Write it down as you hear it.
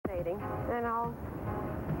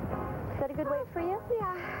good weight for you?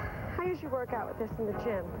 Yeah, I usually work out with this in the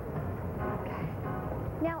gym. Okay.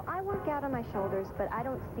 Now, I work out on my shoulders, but I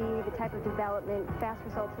don't see the type of development, fast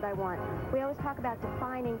results that I want. We always talk about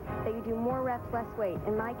defining that you do more reps, less weight.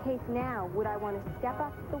 In my case now, would I want to step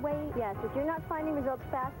up the weight? Yes, if you're not finding results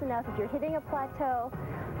fast enough, if you're hitting a plateau,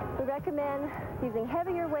 we recommend using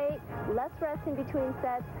heavier weight, less rest in between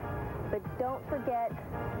sets, but don't forget,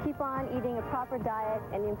 keep on eating a proper diet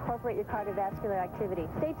and incorporate your cardiovascular activity.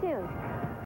 Stay tuned.